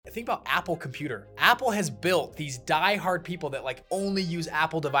think about Apple Computer. Apple has built these die-hard people that like only use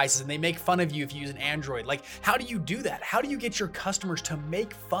Apple devices, and they make fun of you if you use an Android. Like, how do you do that? How do you get your customers to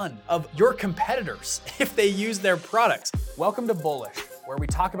make fun of your competitors if they use their products? Welcome to Bullish, where we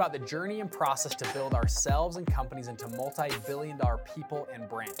talk about the journey and process to build ourselves and companies into multi-billion-dollar people and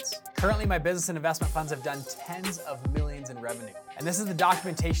brands. Currently, my business and investment funds have done tens of millions in revenue. And this is the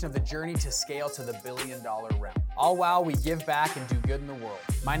documentation of the journey to scale to the billion-dollar realm. All while we give back and do good in the world.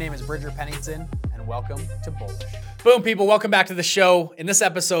 My name is Bridger Pennington, and welcome to Bullish. Boom, people, welcome back to the show. In this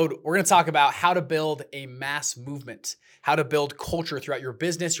episode, we're gonna talk about how to build a mass movement, how to build culture throughout your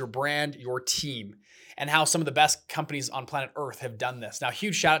business, your brand, your team, and how some of the best companies on planet Earth have done this. Now,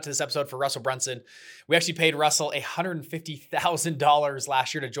 huge shout out to this episode for Russell Brunson. We actually paid Russell $150,000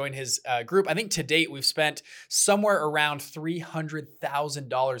 last year to join his group. I think to date, we've spent somewhere around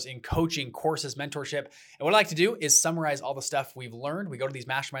 $300,000 in coaching, courses, mentorship. And what I like to do is summarize all the stuff we've learned. We go to these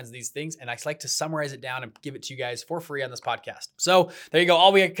masterminds, these things, and I like to summarize it down and give it to you guys for free on this podcast. So there you go.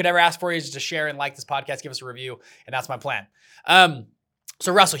 All we could ever ask for you is just to share and like this podcast, give us a review, and that's my plan.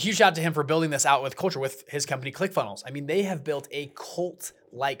 So Russell, huge shout out to him for building this out with culture with his company, ClickFunnels. I mean, they have built a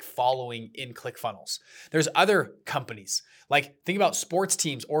cult-like following in ClickFunnels. There's other companies, like think about sports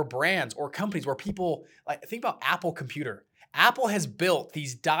teams or brands or companies where people, like think about Apple Computer. Apple has built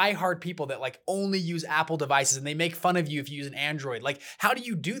these die-hard people that like only use Apple devices, and they make fun of you if you use an Android. Like, how do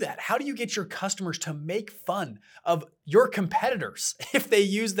you do that? How do you get your customers to make fun of your competitors if they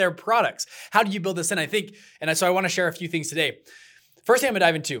use their products? How do you build this in? So I want to share a few things today. First thing I'm gonna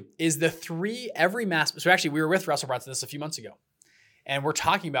dive into is so actually we were with Russell Brunson this a few months ago, and we're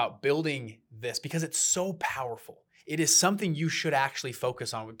talking about building this because it's so powerful. It is something you should actually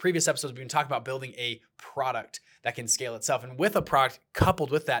focus on. With previous episodes, we've been talking about building a product that can scale itself. And with a product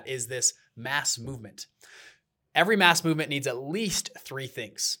coupled with that is this mass movement. Every mass movement needs at least three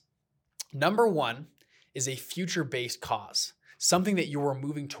things. Number one is a future-based cause, something that you are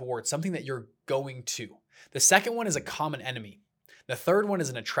moving towards, something that you're going to. The second one is a common enemy. The third one is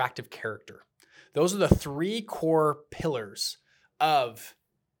an attractive character. Those are the three core pillars of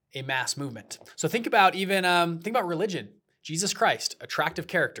a mass movement. So think about religion. Jesus Christ, attractive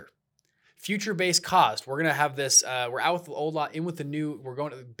character. Future-based cause. We're gonna have this. We're out with the old law, in with the new. We're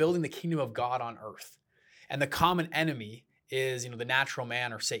going to building the kingdom of God on earth. And the common enemy is, the natural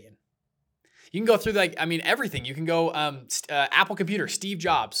man or Satan. You can go through everything. You can go Apple Computer, Steve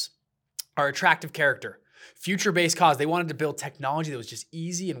Jobs, our attractive character. Future-based cause. They wanted to build technology that was just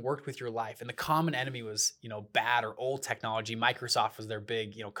easy and worked with your life. And the common enemy was, bad or old technology. Microsoft was their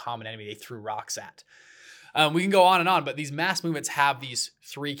big, common enemy they threw rocks at. We can go on and on, but these mass movements have these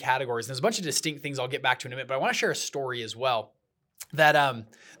three categories. And there's a bunch of distinct things I'll get back to in a minute, but I want to share a story as well that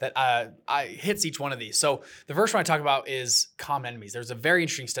hits each one of these. So the first one I talk about is common enemies. There's a very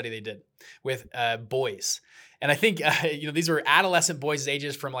interesting study they did with boys. And I think, these were adolescent boys'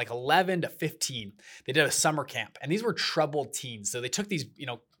 ages from like 11 to 15. They did a summer camp, and these were troubled teens. So they took these,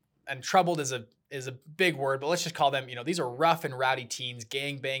 and troubled is a big word, but let's just call them, these are rough and rowdy teens,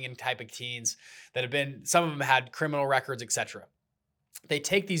 gang banging type of teens that some of them had criminal records, etc. They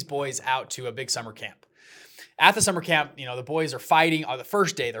take these boys out to a big summer camp. At the summer camp, the boys are fighting. On the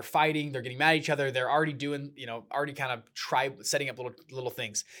first day, they're fighting. They're getting mad at each other. They're already doing, setting up little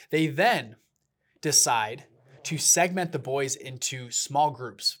things. They then decide to segment the boys into small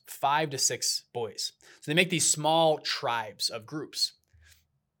groups, 5 to 6 boys. So they make these small tribes of groups.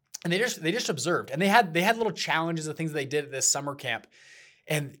 And they just observed. And they had little challenges of things that they did at this summer camp.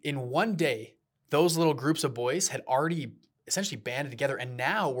 And in one day, those little groups of boys had already essentially banded together and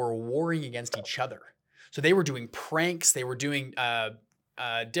now were warring against each other. So they were doing pranks. They were doing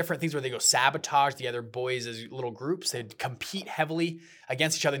different things where they go sabotage the other boys as little groups. They'd compete heavily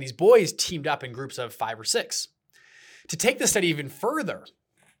against each other. And these boys teamed up in groups of 5 or 6. To take the study even further,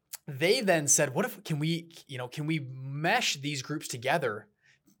 they then said, can we mesh these groups together?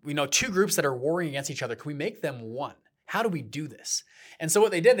 2 groups that are warring against each other, can we make them one? How do we do this? And so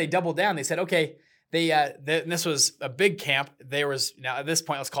what they did, they doubled down. They said, okay, this was a big camp. There was, now at this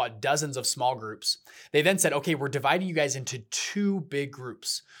point, let's call it dozens of small groups. They then said, okay, we're dividing you guys into 2 big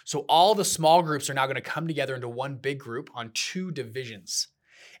groups. So all the small groups are now going to come together into one big group on 2 divisions.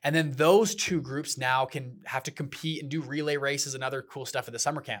 And then those 2 groups now can have to compete and do relay races and other cool stuff at the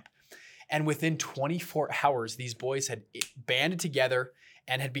summer camp. And within 24 hours, these boys had banded together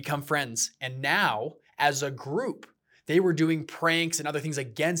and had become friends. And now, as a group, they were doing pranks and other things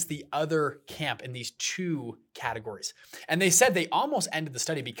against the other camp in these two categories. And they said they almost ended the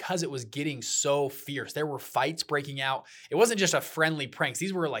study because it was getting so fierce. There were fights breaking out. It wasn't just a friendly pranks.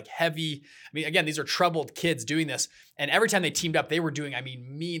 These were like heavy. I mean, again, these are troubled kids doing this. And every time they teamed up, they were doing,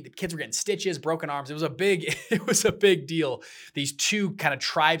 mean, the kids were getting stitches, broken arms. It was a big deal. These two kind of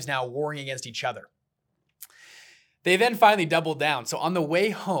tribes now warring against each other. They then finally doubled down. So on the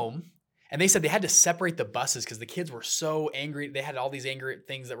way home, and they said they had to separate the buses because the kids were so angry. They had all these angry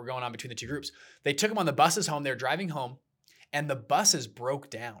things that were going on between the two groups. They took them on the buses home. They were driving home, and the buses broke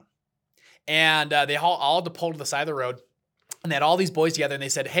down. And they all had to pull to the side of the road. And they had all these boys together, and they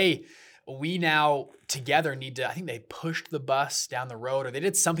said, hey, we now together need to, I think they pushed the bus down the road, or they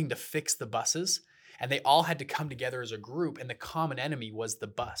did something to fix the buses. And they all had to come together as a group, and the common enemy was the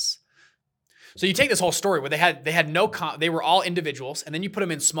bus. So you take this whole story where they were all individuals, and then you put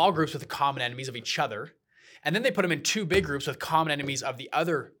them in small groups with the common enemies of each other. And then they put them in two big groups with common enemies of the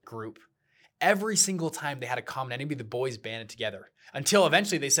other group. Every single time they had a common enemy, the boys banded together until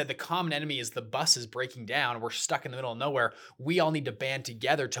eventually they said the common enemy is the buses breaking down. We're stuck in the middle of nowhere. We all need to band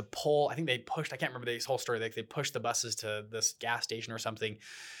together to pull. I think they pushed, I can't remember this whole story. Like they pushed the buses to this gas station or something,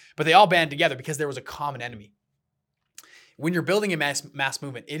 but they all banded together because there was a common enemy. When you're building a mass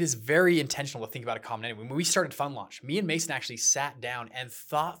movement, it is very intentional to think about a common enemy. When we started Fund Launch, me and Mason actually sat down and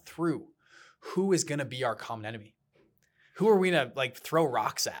thought through who is going to be our common enemy. Who are we going to throw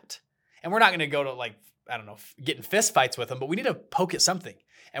rocks at? And we're not going to go to get in fist fights with them, but we need to poke at something.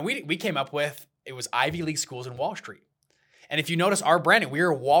 And we came up with, it was Ivy League schools in Wall Street. And if you notice our branding, we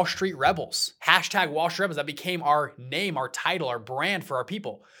are Wall Street Rebels. Hashtag Wall Street Rebels. That became our name, our title, our brand for our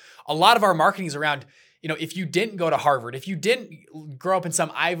people. A lot of our marketing is around, if you didn't go to Harvard, if you didn't grow up in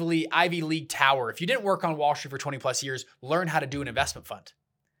some Ivy League tower, if you didn't work on Wall Street for 20 plus years, learn how to do an investment fund.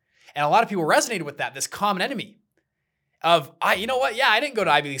 And a lot of people resonated with that, this common enemy of, you know what? Yeah, I didn't go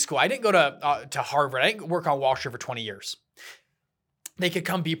to Ivy League school. I didn't go to Harvard. I didn't work on Wall Street for 20 years. They could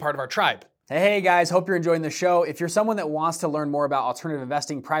come be part of our tribe. Hey guys, hope you're enjoying the show. If you're someone that wants to learn more about alternative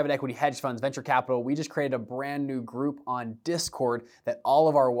investing, private equity, hedge funds, venture capital, we just created a brand new group on Discord that all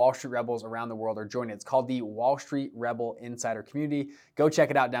of our Wall Street Rebels around the world are joining. It's called the Wall Street Rebel Insider Community. Go check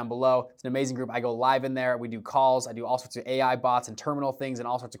it out down below. It's an amazing group. I go live in there. We do calls. I do all sorts of AI bots and terminal things and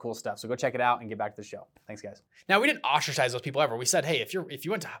all sorts of cool stuff. So go check it out and get back to the show. Thanks, guys. Now, we didn't ostracize those people ever. We said, hey, if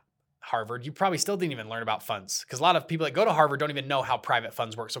you went to Harvard, you probably still didn't even learn about funds because a lot of people that go to Harvard don't even know how private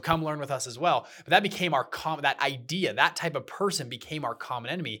funds work. So come learn with us as well. But that became that idea, that type of person became our common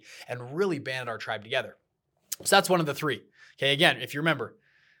enemy and really banded our tribe together. So that's one of the three. Okay, again, if you remember,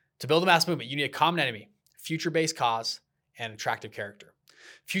 to build a mass movement, you need a common enemy, future-based cause, and attractive character.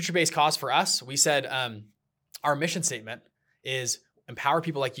 Future-based cause for us, we said our mission statement is empower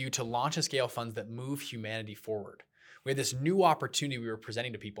people like you to launch and scale funds that move humanity forward. We had this new opportunity we were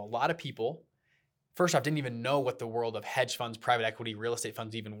presenting to people. A lot of people, first off, didn't even know what the world of hedge funds, private equity, real estate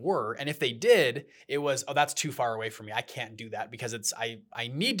funds even were. And if they did, it was, oh, that's too far away from me. I can't do that because I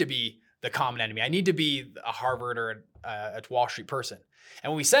need to be the common enemy. I need to be a Harvard or a Wall Street person.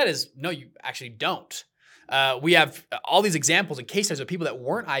 And what we said is, no, you actually don't. We have all these examples and case studies of people that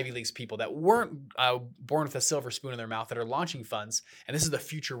weren't Ivy Leagues people, that weren't born with a silver spoon in their mouth, that are launching funds. And this is the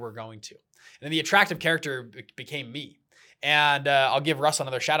future we're going to. And then the attractive character became me. And I'll give Russ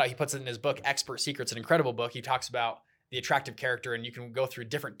another shout out. He puts it in his book, Expert Secrets, an incredible book. He talks about the attractive character, and you can go through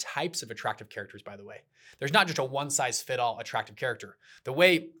different types of attractive characters, by the way. There's not just a one-size-fit-all attractive character.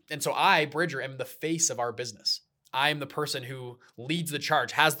 And so I, Bridger, am the face of our business. I am the person who leads the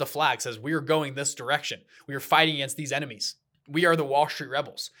charge, has the flag, says we are going this direction. We are fighting against these enemies. We are the Wall Street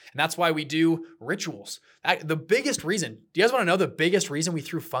Rebels. And that's why we do rituals. The biggest reason, do you guys want to know the biggest reason we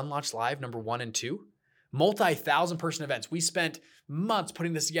threw Fund Launch Live number 1 and 2? Multi-thousand person events. We spent months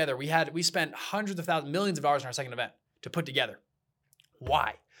putting this together. We spent hundreds of thousands, millions of dollars in our second event to put together.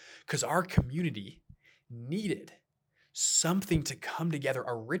 Why? Because our community needed something to come together,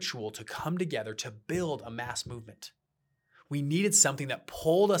 a ritual to come together to build a mass movement. We needed something that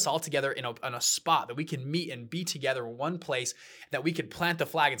pulled us all together in a spot that we can meet and be together in one place, that we could plant the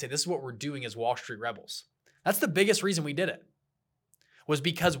flag and say, this is what we're doing as Wall Street Rebels. That's the biggest reason we did it, was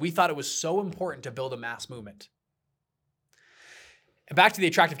because we thought it was so important to build a mass movement. And back to the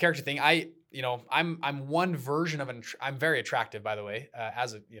attractive character thing, I'm one version of I'm very attractive, by the way,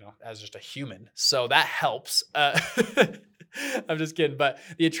 as just a human. So that helps. I'm just kidding. But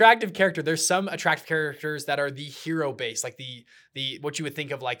the attractive character, there's some attractive characters that are the hero base, like the what you would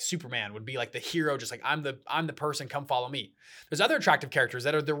think of like Superman would be like the hero, just like I'm the person, come follow me. There's other attractive characters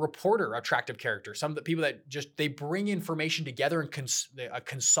that are the reporter attractive character. Some of the people that just they bring information together and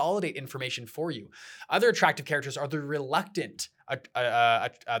consolidate information for you. Other attractive characters are the reluctant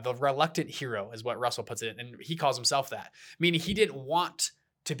hero is what Russell puts it in, and he calls himself that, meaning he didn't want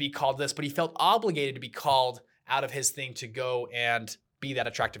to be called this, but he felt obligated to be called out of his thing to go and be that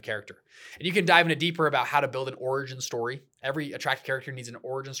attractive character. And you can dive into deeper about how to build an origin story. Every attractive character needs an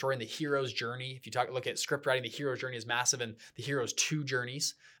origin story and the hero's journey. If you look at script writing, the hero's journey is massive, and the hero's 2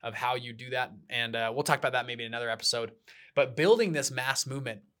 journeys of how you do that. And we'll talk about that maybe in another episode. But building this mass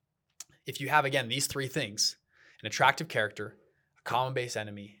movement, if you have, again, these 3 things, an attractive character, a common base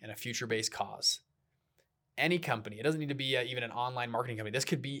enemy, and a future-based cause, any company, it doesn't need to be even an online marketing company. This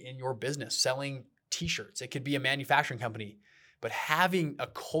could be in your business, selling t-shirts. It could be a manufacturing company. But having a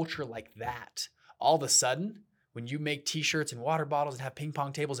culture like that, all of a sudden, when you make t-shirts and water bottles and have ping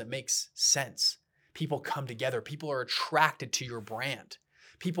pong tables, it makes sense. People come together. People are attracted to your brand.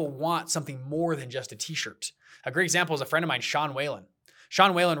 People want something more than just a t-shirt. A great example is a friend of mine, Sean Whalen.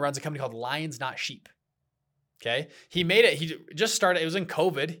 Sean Whalen runs a company called Lions Not Sheep. Okay. He made it. He just started. It was in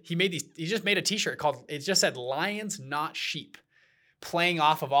COVID. He just made a t-shirt called, it just said Lions Not Sheep, playing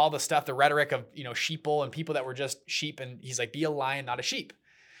off of all the stuff, the rhetoric of, sheeple and people that were just sheep. And he's like, be a lion, not a sheep.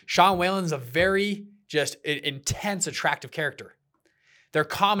 Sean Whalen's a very just intense, attractive character. Their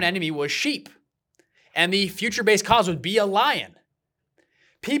common enemy was sheep. And the future-based cause would be a lion.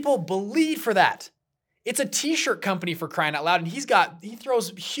 People bleed for that. It's a t-shirt company, for crying out loud. And he throws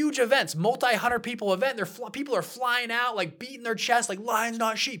huge events, multi-100 people event. People are flying out, like beating their chest, like lions,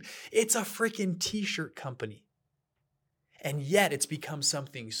 not sheep. It's a freaking t-shirt company. And yet it's become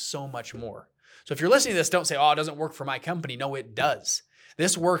something so much more. So if you're listening to this, don't say, oh, it doesn't work for my company. No, it does.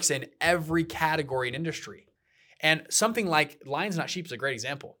 This works in every category and industry. And something like Lions Not Sheep is a great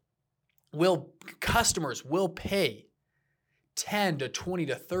example. Customers will pay 10 to 20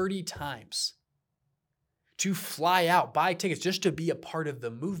 to 30 times to fly out, buy tickets just to be a part of the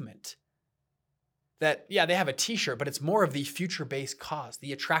movement. That, yeah, they have a t-shirt, but it's more of the future-based cause,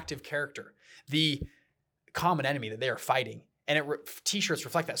 the attractive character, the common enemy that they are fighting. And t-shirts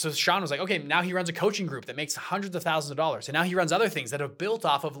reflect that. So Sean was like, okay, now he runs a coaching group that makes hundreds of thousands of dollars. And now he runs other things that have built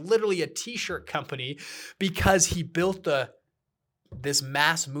off of literally a t-shirt company because he built this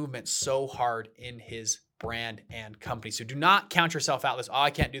mass movement so hard in his brand and company. So do not count yourself out.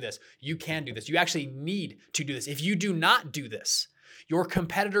 I can't do this. You can do this. You actually need to do this. If you do not do this, your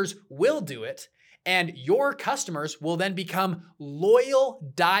competitors will do it, and your customers will then become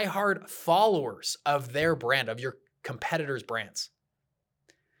loyal, diehard followers of their brand, of your competitors' brands.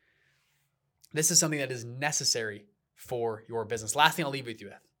 This is something that is necessary for your business. Last thing I'll leave with you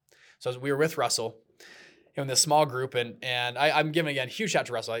with. So we were with Russell in this small group, and I'm giving, again, huge shout out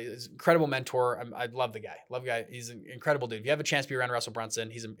to Russell. He's an incredible mentor. I love the guy. He's an incredible dude. If you have a chance to be around Russell Brunson,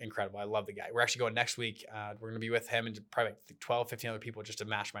 he's incredible. I love the guy. We're actually going next week. We're going to be with him and probably like 12, 15 other people just to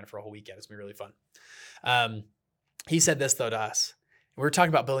mastermind for a whole weekend. It's going to be really fun. He said this, though, to us. We were talking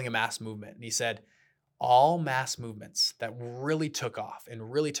about building a mass movement, and he said, all mass movements that really took off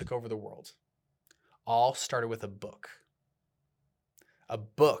and really took over the world all started with a book. A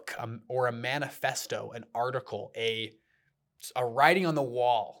book or a manifesto, an article, a writing on the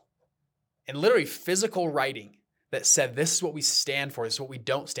wall, and literally physical writing that said, this is what we stand for, this is what we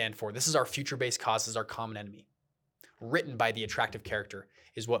don't stand for, this is our future-based cause, this is our common enemy. Written by the attractive character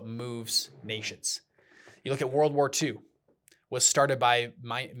is what moves nations. You look at World War II, was started by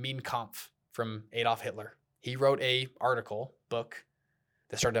Mein Kampf from Adolf Hitler. He wrote a book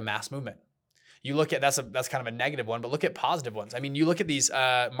that started a mass movement. You look at, that's kind of a negative one, but look at positive ones. I mean, you look at these,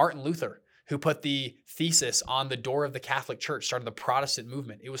 Martin Luther, who put the thesis on the door of the Catholic Church, started the Protestant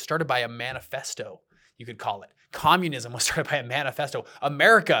movement. It was started by a manifesto, you could call it. Communism was started by a manifesto.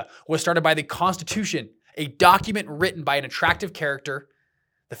 America was started by the Constitution, a document written by an attractive character,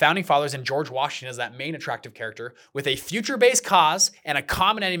 the founding fathers, and George Washington as that main attractive character, with a future-based cause and a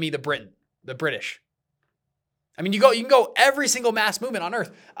common enemy, the British. I mean, you can go every single mass movement on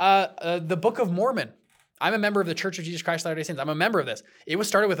earth. The Book of Mormon. I'm a member of the Church of Jesus Christ of Latter-day Saints. I'm a member of this. It was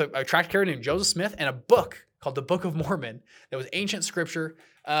started with a attractive character named Joseph Smith and a book called the Book of Mormon that was ancient scripture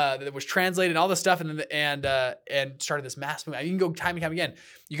that was translated and all this stuff and started this mass movement. You can go time and time again.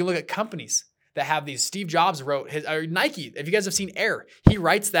 You can look at companies that have these. Steve Jobs wrote Nike. If you guys have seen Air, he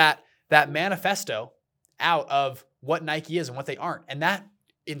writes that manifesto out of what Nike is and what they aren't. And that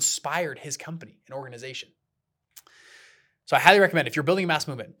inspired his company and organization. So I highly recommend if you're building a mass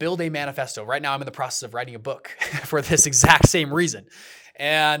movement, build a manifesto. Right now I'm in the process of writing a book for this exact same reason.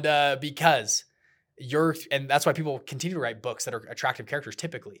 And because and that's why people continue to write books that are attractive characters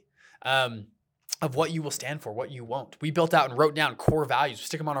typically, of what you will stand for, what you won't. We built out and wrote down core values, we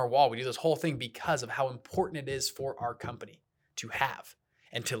stick them on our wall. We do this whole thing because of how important it is for our company to have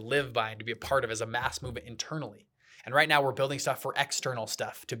and to live by and to be a part of as a mass movement internally. And right now we're building stuff for external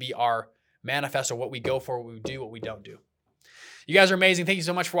stuff to be our manifesto, what we go for, what we do, what we don't do. You guys are amazing. Thank you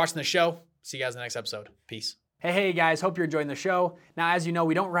so much for watching the show. See you guys in the next episode. Peace. Hey guys, hope you're enjoying the show. Now, as you know,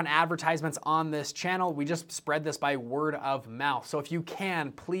 we don't run advertisements on this channel. We just spread this by word of mouth. So if you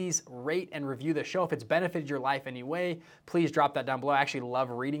can, please rate and review the show. If it's benefited your life anyway, please drop that down below. I actually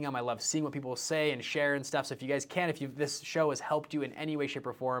love reading them. I love seeing what people say and share and stuff. So if you guys can, if this show has helped you in any way, shape,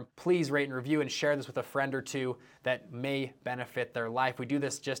 or form, please rate and review and share this with a friend or two that may benefit their life. We do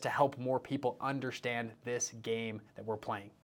this just to help more people understand this game that we're playing.